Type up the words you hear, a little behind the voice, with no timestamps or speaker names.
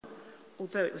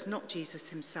although it was not Jesus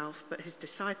himself but his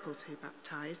disciples who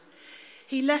baptized,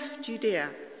 he left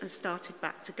Judea and started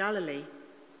back to Galilee.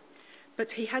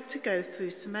 But he had to go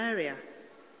through Samaria.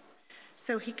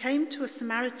 So he came to a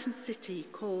Samaritan city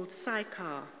called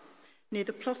Sychar, near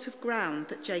the plot of ground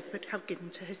that Jacob had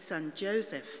given to his son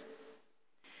Joseph.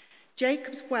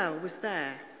 Jacob's well was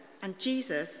there, and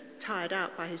Jesus, tired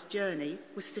out by his journey,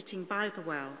 was sitting by the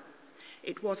well.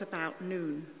 It was about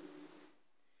noon.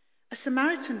 A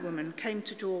Samaritan woman came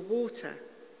to draw water,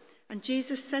 and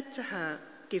Jesus said to her,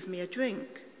 "Give me a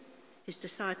drink." His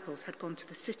disciples had gone to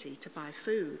the city to buy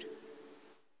food.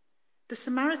 The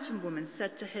Samaritan woman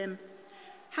said to him,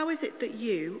 "How is it that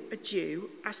you, a Jew,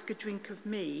 ask a drink of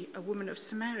me, a woman of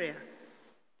Samaria?"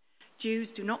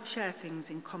 Jews do not share things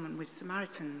in common with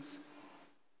Samaritans.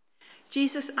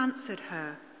 Jesus answered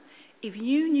her, "If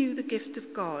you knew the gift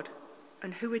of God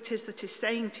and who it is that is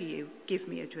saying to you, 'Give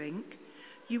me a drink,'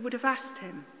 you would have asked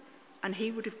him, and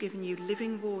he would have given you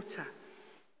living water."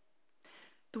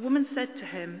 The woman said to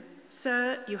him,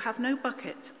 "Sir, you have no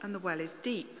bucket, and the well is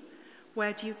deep.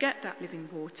 Where do you get that living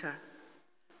water?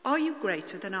 Are you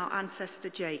greater than our ancestor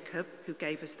Jacob, who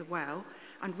gave us the well,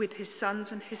 and with his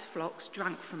sons and his flocks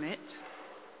drank from it?"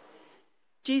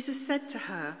 Jesus said to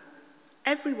her,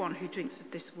 "Everyone who drinks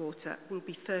of this water will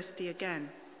be thirsty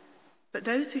again. But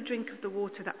those who drink of the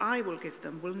water that I will give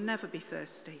them will never be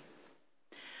thirsty.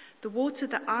 The water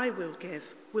that I will give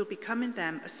will become in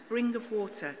them a spring of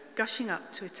water gushing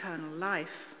up to eternal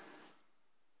life."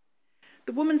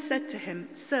 The woman said to him,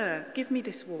 "Sir, give me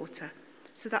this water,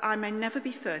 so that I may never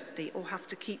be thirsty or have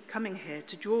to keep coming here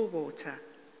to draw water."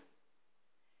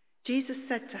 Jesus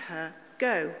said to her,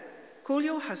 "Go, call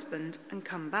your husband and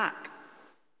come back."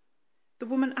 The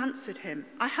woman answered him,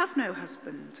 "I have no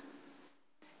husband."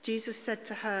 Jesus said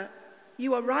to her,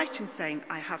 "You are right in saying,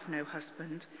 'I have no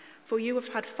husband,' for you have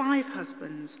had 5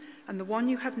 husbands, and the one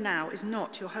you have now is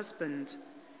not your husband.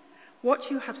 What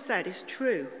you have said is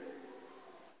true."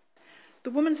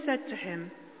 The woman said to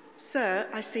him, "Sir,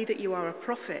 I see that you are a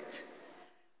prophet.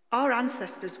 Our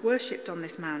ancestors worshipped on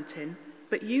this mountain,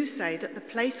 but you say that the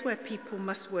place where people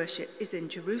must worship is in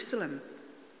Jerusalem."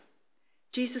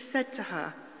 Jesus said to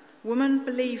her, "Woman,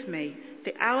 believe me,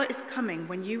 the hour is coming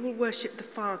when you will worship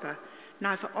the Father,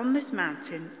 neither on this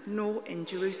mountain nor in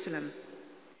Jerusalem.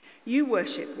 You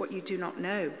worship what you do not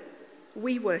know.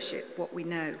 We worship what we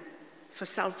know, for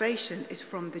salvation is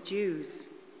from the Jews.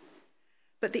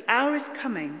 But the hour is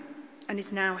coming, and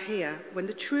is now here, when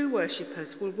the true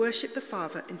worshippers will worship the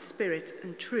Father in spirit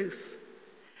and truth.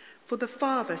 For the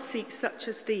Father seeks such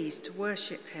as these to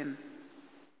worship him.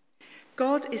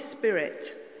 God is spirit,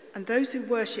 and those who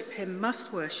worship him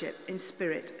must worship in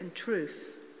spirit and truth."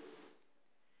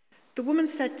 The woman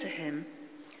said to him,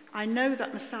 "I know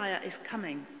that Messiah is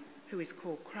coming, who is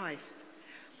called Christ.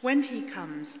 When he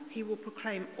comes, he will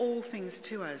proclaim all things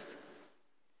to us."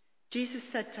 Jesus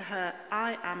said to her,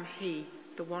 "I am he,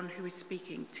 the one who is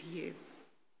speaking to you."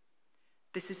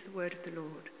 This is the word of the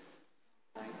Lord.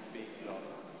 Thanks be to God.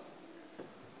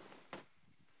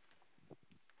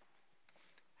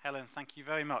 Helen, thank you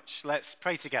very much. Let's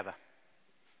pray together.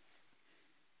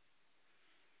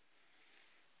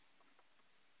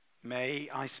 May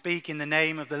I speak in the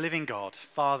name of the living God,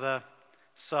 Father,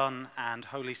 Son, and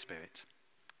Holy Spirit.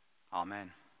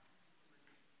 Amen.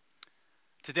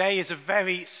 Today is a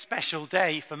very special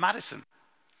day for Madison,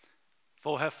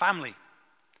 for her family,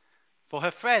 for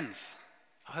her friends,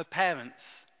 for her parents,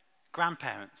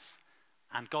 grandparents,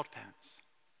 and godparents.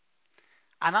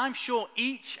 And I'm sure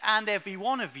each and every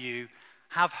one of you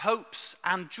have hopes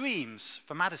and dreams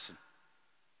for Madison.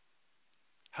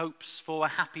 Hopes for a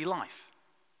happy life.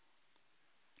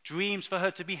 Dreams for her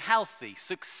to be healthy,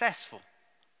 successful.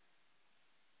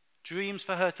 Dreams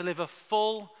for her to live a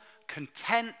full,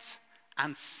 content,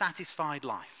 and satisfied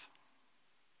life.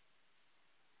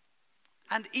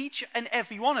 And each and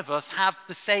every one of us have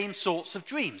the same sorts of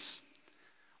dreams.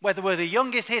 Whether we're the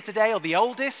youngest here today or the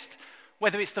oldest,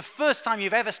 whether it's the first time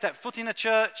you've ever stepped foot in a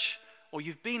church or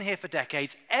you've been here for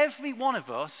decades, every one of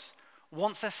us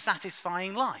wants a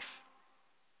satisfying life.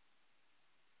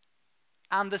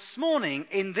 And this morning,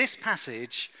 in this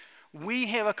passage, we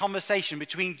hear a conversation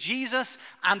between Jesus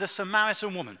and a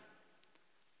Samaritan woman.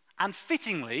 And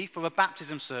fittingly, for a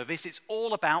baptism service, it's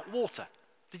all about water.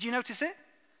 Did you notice it?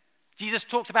 Jesus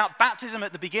talked about baptism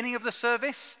at the beginning of the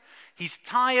service. He's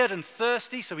tired and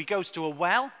thirsty, so he goes to a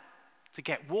well to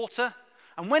get water.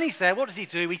 And when he's there, what does he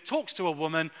do? He talks to a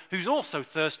woman who's also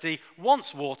thirsty,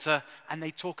 wants water, and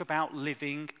they talk about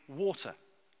living water.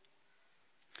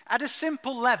 At a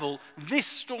simple level, this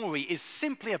story is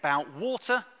simply about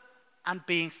water and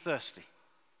being thirsty.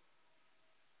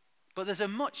 But there's a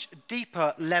much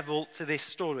deeper level to this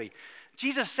story.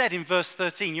 Jesus said in verse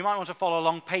 13, you might want to follow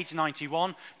along, page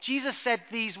 91. Jesus said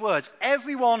these words,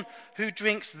 "Everyone who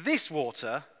drinks this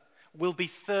water will be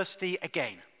thirsty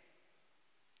again."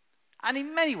 And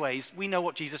in many ways, we know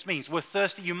what Jesus means. We're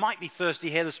thirsty. You might be thirsty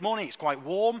here this morning. It's quite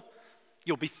warm.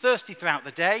 You'll be thirsty throughout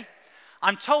the day.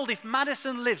 I'm told if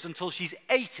Madison lives until she's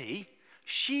 80,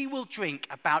 she will drink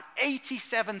about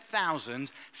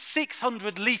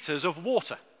 87,600 litres of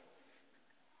water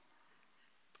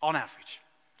on average.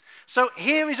 So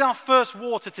here is our first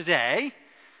water today.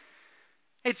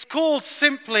 It's called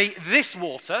simply this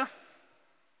water.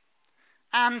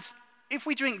 And if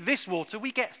we drink this water,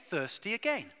 we get thirsty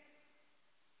again.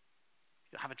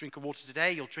 You'll have a drink of water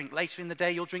today, you'll drink later in the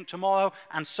day, you'll drink tomorrow,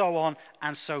 and so on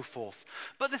and so forth.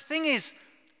 But the thing is,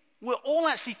 we're all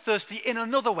actually thirsty in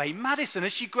another way. Madison,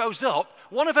 as she grows up,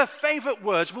 one of her favourite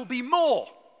words will be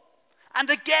more. And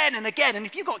again and again. And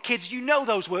if you've got kids, you know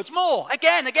those words. More,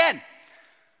 again, again.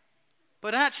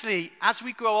 But actually, as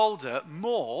we grow older,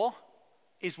 more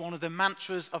is one of the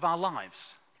mantras of our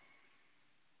lives.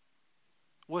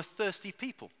 We're thirsty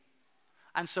people.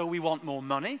 And so we want more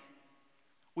money.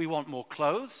 We want more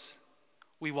clothes.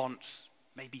 We want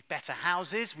maybe better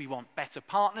houses. We want better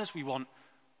partners. We want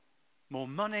more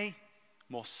money,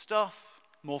 more stuff,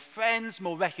 more friends,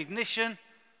 more recognition.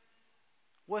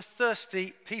 We're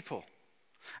thirsty people.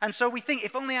 And so we think,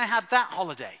 if only I had that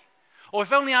holiday, or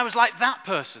if only I was like that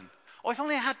person, or if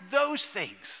only I had those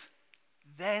things,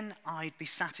 then I'd be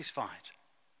satisfied.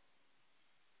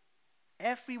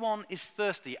 Everyone is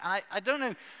thirsty. I don't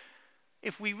know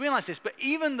if we realize this, but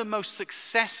even the most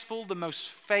successful, the most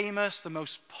famous, the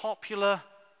most popular,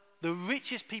 the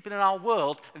richest people in our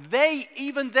world,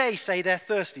 even they say they're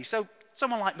thirsty. So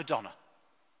someone like Madonna.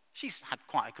 She's had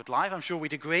quite a good life, I'm sure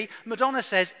we'd agree. Madonna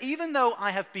says, even though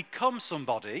I have become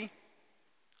somebody,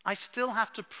 I still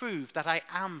have to prove that I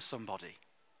am somebody.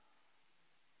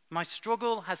 My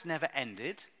struggle has never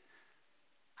ended,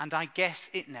 and I guess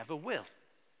it never will.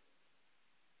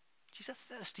 She's a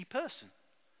thirsty person.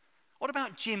 What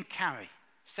about Jim Carrey,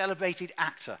 celebrated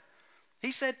actor?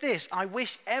 He said this, "I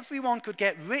wish everyone could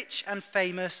get rich and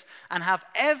famous and have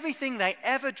everything they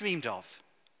ever dreamed of,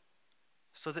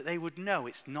 so that they would know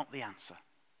it's not the answer."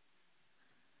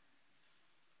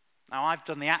 Now, I've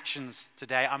done the actions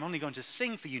today. I'm only going to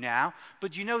sing for you now.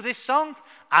 But you know this song?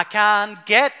 I can't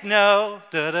get no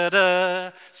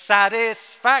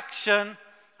satisfaction.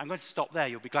 I'm going to stop there.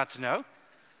 You'll be glad to know.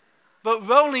 But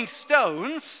Rolling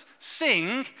Stones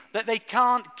sing that they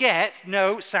can't get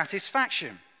no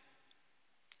satisfaction.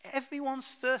 Everyone's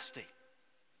thirsty.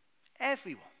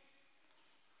 Everyone.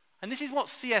 And this is what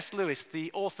C.S. Lewis,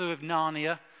 the author of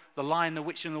Narnia, The Lion, the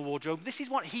Witch and the Wardrobe, this is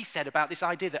what he said about this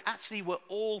idea that actually we're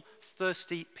all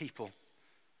thirsty people.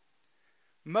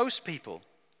 Most people,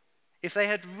 if they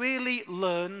had really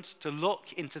learned to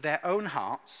look into their own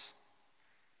hearts,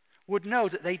 would know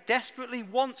that they desperately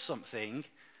want something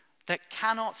that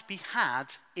cannot be had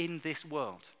in this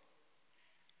world.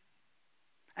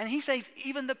 And he says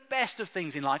even the best of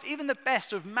things in life, even the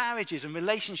best of marriages and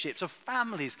relationships, of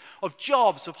families, of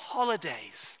jobs, of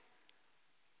holidays,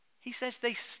 he says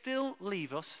they still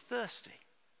leave us thirsty.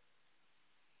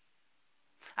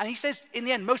 And he says, in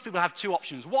the end, most people have two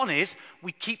options. One is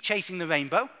we keep chasing the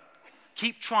rainbow,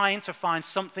 keep trying to find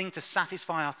something to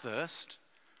satisfy our thirst.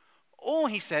 Or,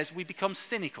 he says, we become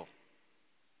cynical.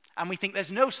 And we think there's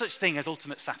no such thing as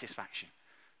ultimate satisfaction.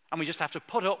 And we just have to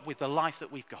put up with the life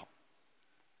that we've got.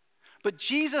 But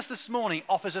Jesus this morning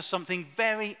offers us something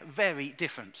very, very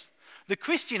different. The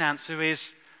Christian answer is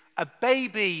a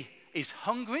baby is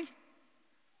hungry,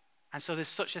 and so there's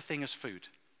such a thing as food.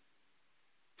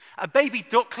 A baby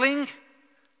duckling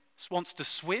wants to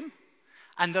swim,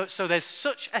 and so there's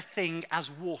such a thing as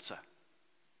water.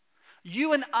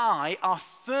 You and I are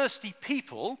thirsty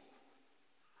people,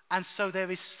 and so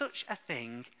there is such a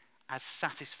thing as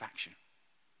satisfaction.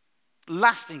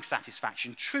 Lasting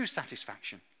satisfaction, true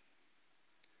satisfaction.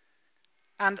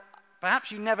 And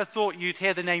perhaps you never thought you'd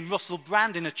hear the name Russell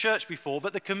Brand in a church before,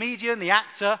 but the comedian, the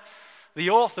actor,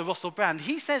 the author Russell Brand,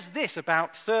 he says this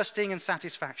about thirsting and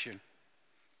satisfaction.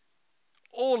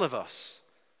 All of us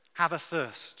have a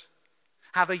thirst,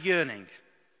 have a yearning,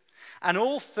 and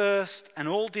all thirst and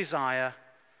all desire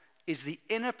is the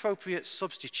inappropriate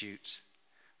substitute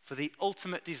for the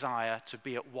ultimate desire to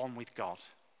be at one with God.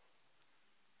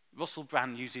 Russell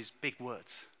Brand uses big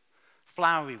words,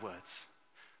 flowery words.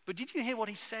 But did you hear what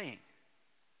he's saying?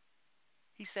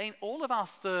 He's saying all of our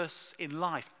thirsts in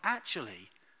life actually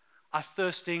are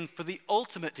thirsting for the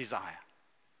ultimate desire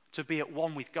to be at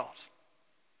one with God.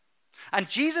 And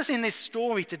Jesus in this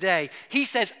story today, he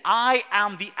says, I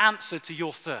am the answer to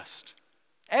your thirst.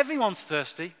 Everyone's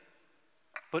thirsty,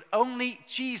 but only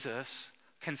Jesus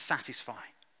can satisfy.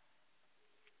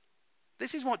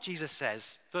 This is what Jesus says,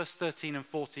 verse 13 and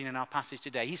 14 in our passage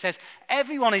today. He says,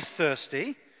 everyone is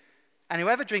thirsty, and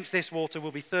whoever drinks this water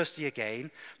will be thirsty again,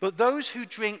 but those who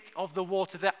drink of the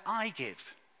water that I give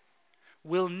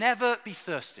will never be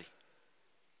thirsty.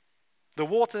 The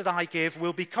water that I give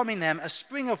will become in them a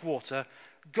spring of water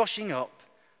gushing up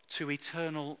to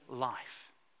eternal life.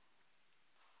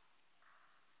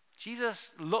 Jesus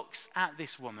looks at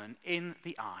this woman in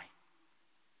the eye.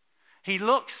 He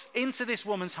looks into this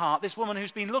woman's heart, this woman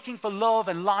who's been looking for love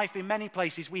and life in many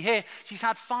places. We hear she's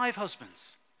had 5 husbands.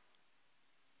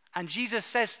 And Jesus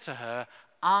says to her,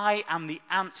 I am the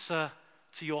answer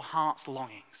to your heart's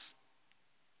longings.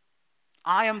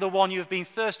 I am the one you have been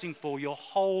thirsting for your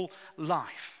whole life.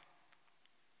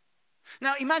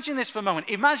 Now imagine this for a moment.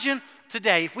 Imagine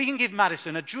today if we can give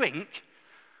Madison a drink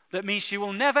that means she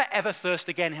will never ever thirst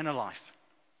again in her life.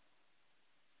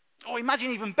 Or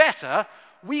imagine even better,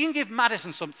 we can give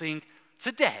Madison something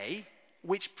today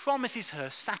which promises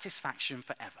her satisfaction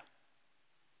forever.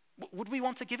 Would we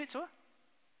want to give it to her?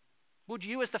 Would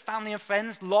you, as the family and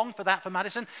friends, long for that for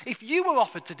Madison? If you were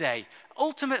offered today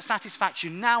ultimate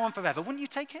satisfaction now and forever, wouldn't you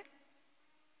take it?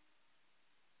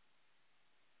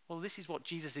 Well, this is what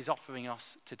Jesus is offering us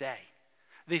today.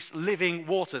 This living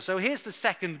water. So here's the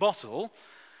second bottle.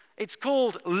 It's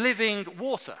called living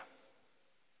water.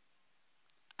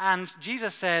 And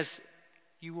Jesus says,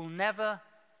 you will never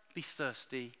be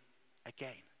thirsty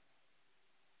again.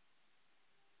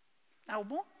 Now,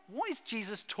 what is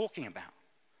Jesus talking about?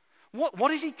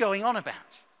 What is he going on about?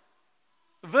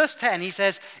 Verse 10, he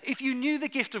says, if you knew the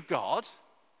gift of God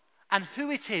and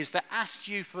who it is that asked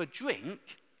you for a drink,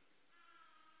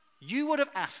 you would have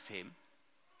asked him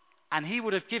and he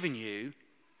would have given you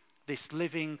this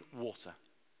living water.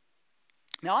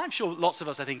 Now, I'm sure lots of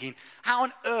us are thinking, how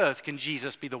on earth can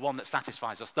Jesus be the one that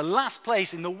satisfies us? The last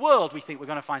place in the world we think we're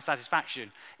going to find satisfaction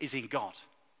is in God.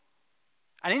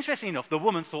 And interestingly enough, the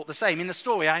woman thought the same. In the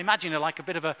story, I imagine her like a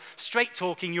bit of a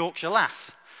straight-talking Yorkshire lass.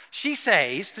 She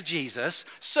says to Jesus,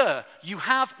 Sir, you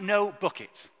have no bucket.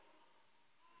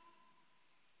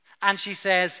 And she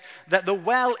says that the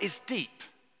well is deep.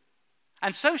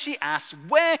 And so she asks,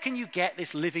 where can you get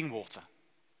this living water?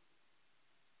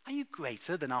 Are you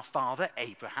greater than our father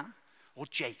Abraham or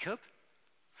Jacob?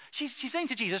 She's saying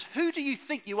to Jesus, who do you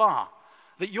think you are,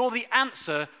 that you're the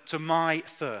answer to my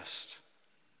thirst?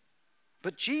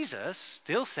 But Jesus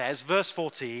still says, verse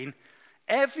 14,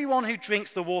 everyone who drinks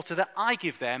the water that I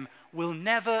give them will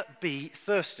never be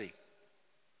thirsty.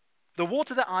 The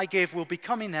water that I give will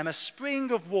become in them a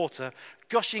spring of water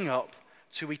gushing up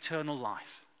to eternal life.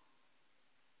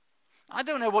 I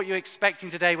don't know what you're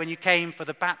expecting today when you came for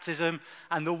the baptism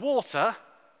and the water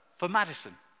for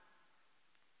Madison.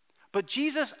 But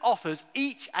Jesus offers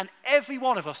each and every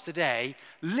one of us today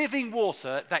living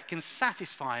water that can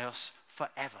satisfy us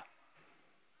forever.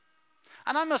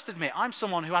 And I must admit, I'm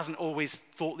someone who hasn't always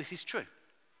thought this is true.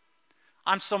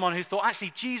 I'm someone who thought,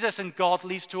 actually, Jesus and God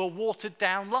leads to a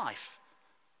watered-down life.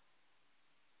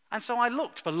 And so I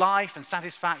looked for life and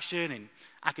satisfaction in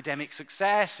academic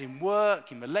success, in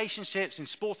work, in relationships, in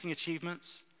sporting achievements.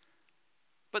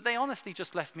 But they honestly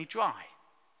just left me dry,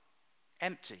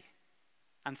 empty,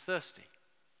 and thirsty.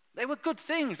 They were good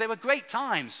things, they were great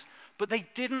times, but they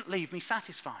didn't leave me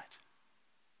satisfied.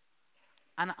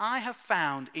 And I have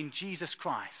found in Jesus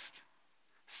Christ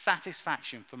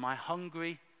satisfaction for my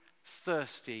hungry,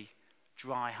 thirsty,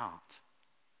 dry heart.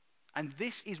 And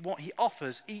this is what he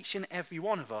offers each and every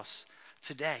one of us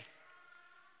today.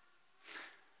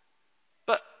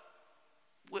 But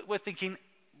we're thinking,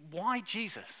 why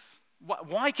Jesus?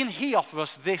 Why can he offer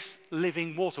us this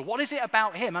living water? What is it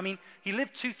about him? I mean, he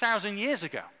lived 2,000 years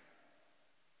ago.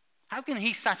 How can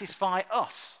he satisfy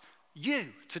us, you,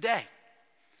 today?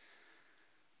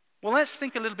 Well, let's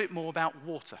think a little bit more about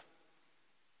water.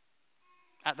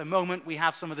 At the moment, we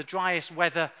have some of the driest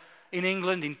weather in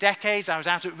England in decades. I was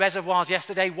out at reservoirs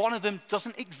yesterday. One of them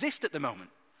doesn't exist at the moment.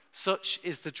 Such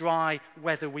is the dry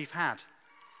weather we've had.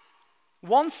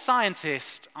 One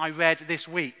scientist I read this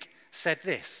week said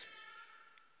this: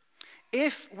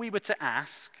 if we were to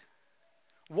ask,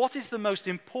 what is the most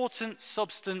important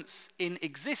substance in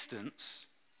existence,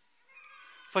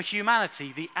 for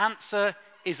humanity, the answer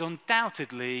is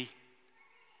undoubtedly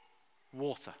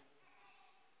water.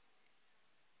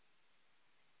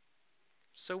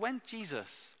 So when Jesus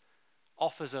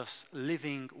offers us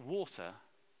living water,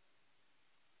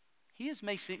 he is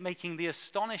making the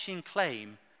astonishing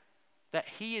claim that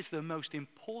he is the most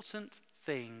important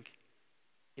thing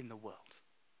in the world.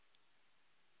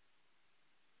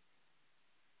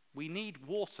 We need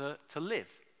water to live.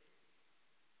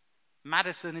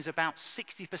 Madison is about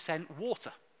 60%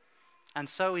 water, and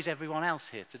so is everyone else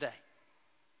here today.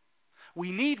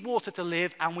 We need water to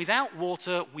live, and without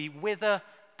water, we wither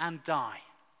and die.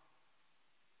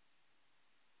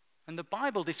 And the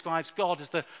Bible describes God as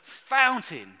the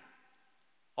fountain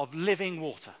of living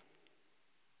water.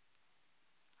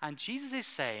 And Jesus is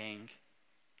saying,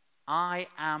 I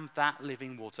am that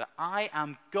living water. I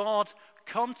am God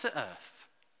come to earth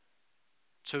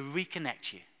to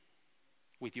reconnect you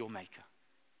with your Maker.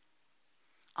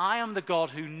 I am the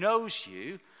God who knows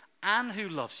you and who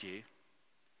loves you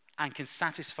and can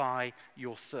satisfy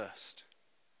your thirst.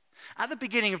 At the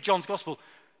beginning of John's Gospel,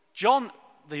 John,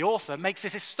 the author, makes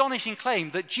this astonishing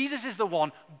claim that Jesus is the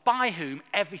one by whom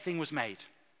everything was made.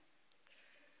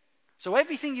 So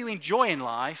everything you enjoy in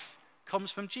life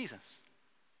comes from Jesus.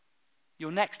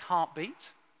 Your next heartbeat,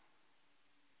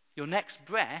 your next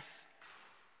breath,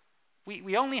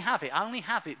 we only have it. I only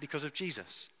have it because of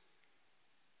Jesus.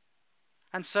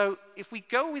 And so if we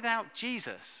go without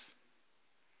Jesus,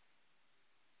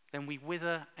 then we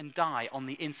wither and die on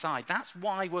the inside. That's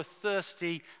why we're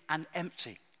thirsty and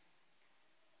empty.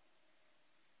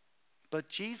 But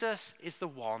Jesus is the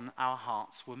one our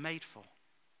hearts were made for.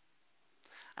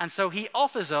 And so he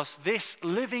offers us this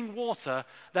living water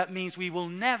that means we will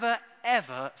never,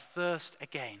 ever thirst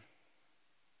again.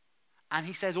 And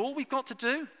he says all we've got to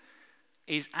do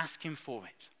is ask him for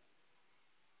it.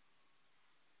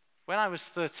 When I was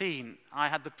 13, I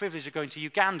had the privilege of going to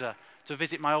Uganda to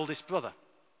visit my oldest brother.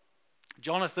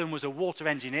 Jonathan was a water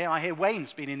engineer. I hear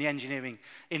Wayne's been in the engineering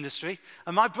industry.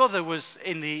 And my brother was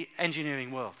in the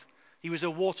engineering world. He was a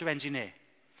water engineer.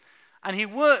 And he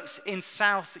worked in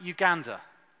South Uganda,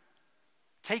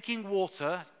 taking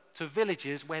water to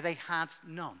villages where they had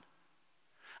none.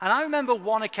 And I remember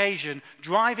one occasion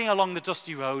driving along the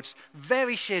dusty roads,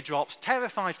 very sheer drops,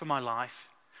 terrified for my life,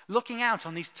 looking out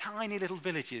on these tiny little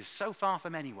villages so far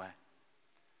from anywhere.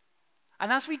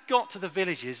 And as we got to the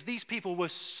villages, these people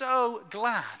were so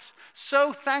glad,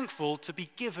 so thankful to be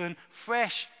given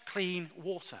fresh, clean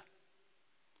water.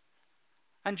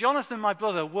 And Jonathan, my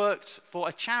brother, worked for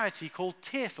a charity called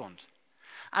Tear Fund.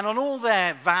 And on all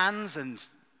their vans and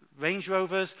Range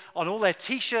Rovers, on all their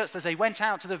T-shirts as they went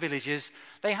out to the villages,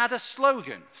 they had a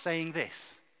slogan saying this: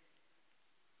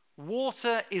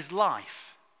 water is life.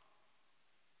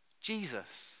 Jesus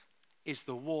is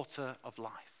the water of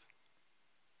life.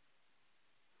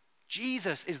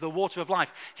 Jesus is the water of life.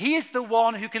 He is the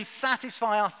one who can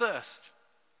satisfy our thirst.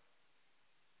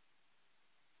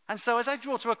 And so as I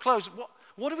draw to a close,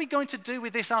 what are we going to do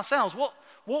with this ourselves? What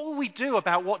will we do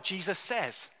about what Jesus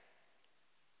says?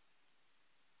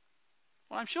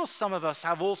 Well, I'm sure some of us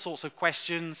have all sorts of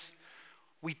questions.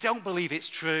 We don't believe it's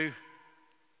true.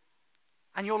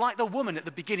 And you're like the woman at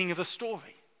the beginning of the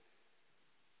story.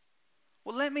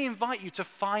 Well, let me invite you to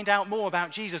find out more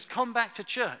about Jesus. Come back to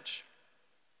church.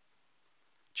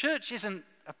 Church isn't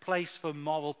a place for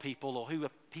moral people or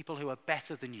people who are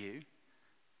better than you.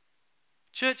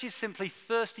 Church is simply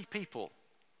thirsty people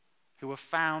who have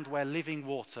found where living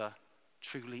water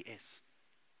truly is.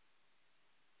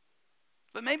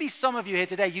 But maybe some of you here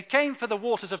today, you came for the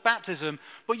waters of baptism,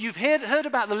 but you've heard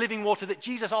about the living water that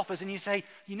Jesus offers, and you say,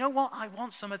 you know what, I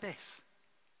want some of this.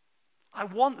 I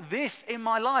want this in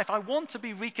my life. I want to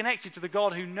be reconnected to the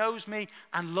God who knows me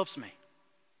and loves me.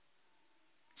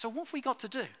 So what have we got to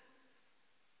do?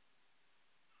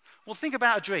 Well, think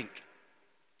about a drink.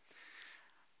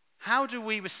 How do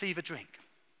we receive a drink?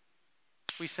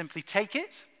 We simply take it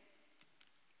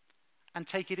and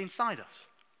take it inside us.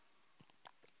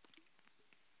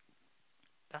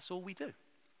 That's all we do.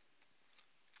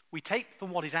 We take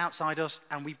from what is outside us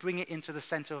and we bring it into the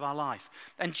center of our life.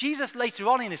 And Jesus later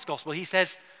on in this gospel, he says,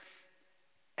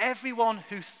 everyone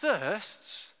who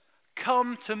thirsts,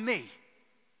 come to me.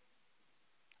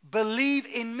 Believe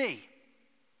in me,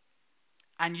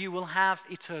 and you will have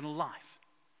eternal life.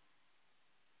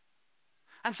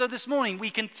 And so this morning we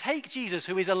can take Jesus,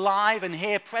 who is alive and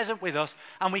here present with us,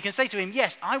 and we can say to him,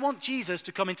 yes, I want Jesus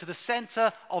to come into the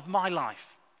center of my life.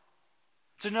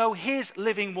 To know his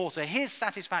living water, his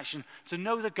satisfaction, to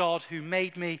know the God who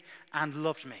made me and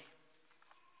loved me.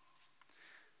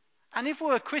 And if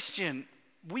we're a Christian,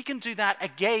 we can do that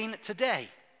again today.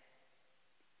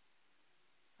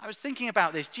 I was thinking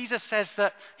about this. Jesus says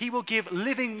that he will give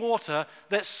living water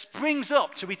that springs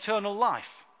up to eternal life.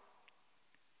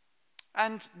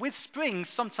 And with springs,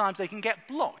 sometimes they can get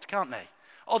blocked, can't they?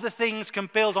 Other things can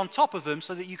build on top of them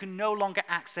so that you can no longer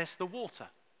access the water.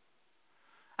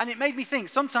 And it made me think,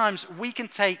 sometimes we can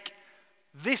take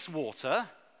this water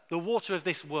the water of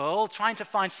this world, trying to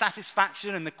find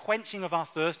satisfaction and the quenching of our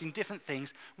thirst in different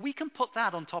things, we can put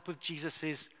that on top of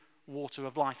Jesus' water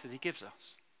of life that he gives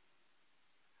us.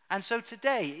 And so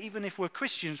today, even if we're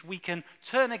Christians, we can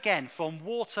turn again from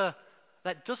water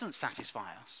that doesn't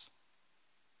satisfy us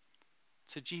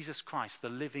to Jesus Christ, the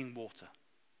living water,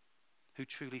 who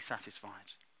truly satisfies.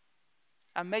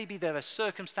 And maybe there are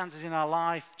circumstances in our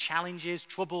life, challenges,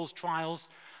 troubles, trials,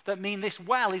 that mean this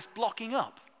well is blocking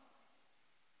up.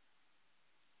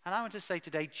 And I want to say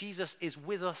today, Jesus is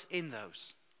with us in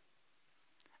those.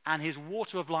 And his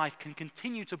water of life can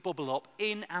continue to bubble up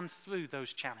in and through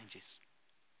those challenges.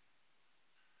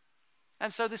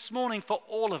 And so this morning, for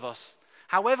all of us,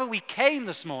 however we came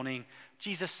this morning,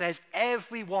 Jesus says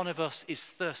every one of us is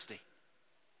thirsty.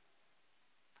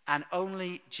 And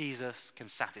only Jesus can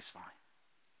satisfy.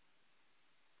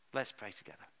 Let's pray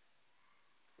together.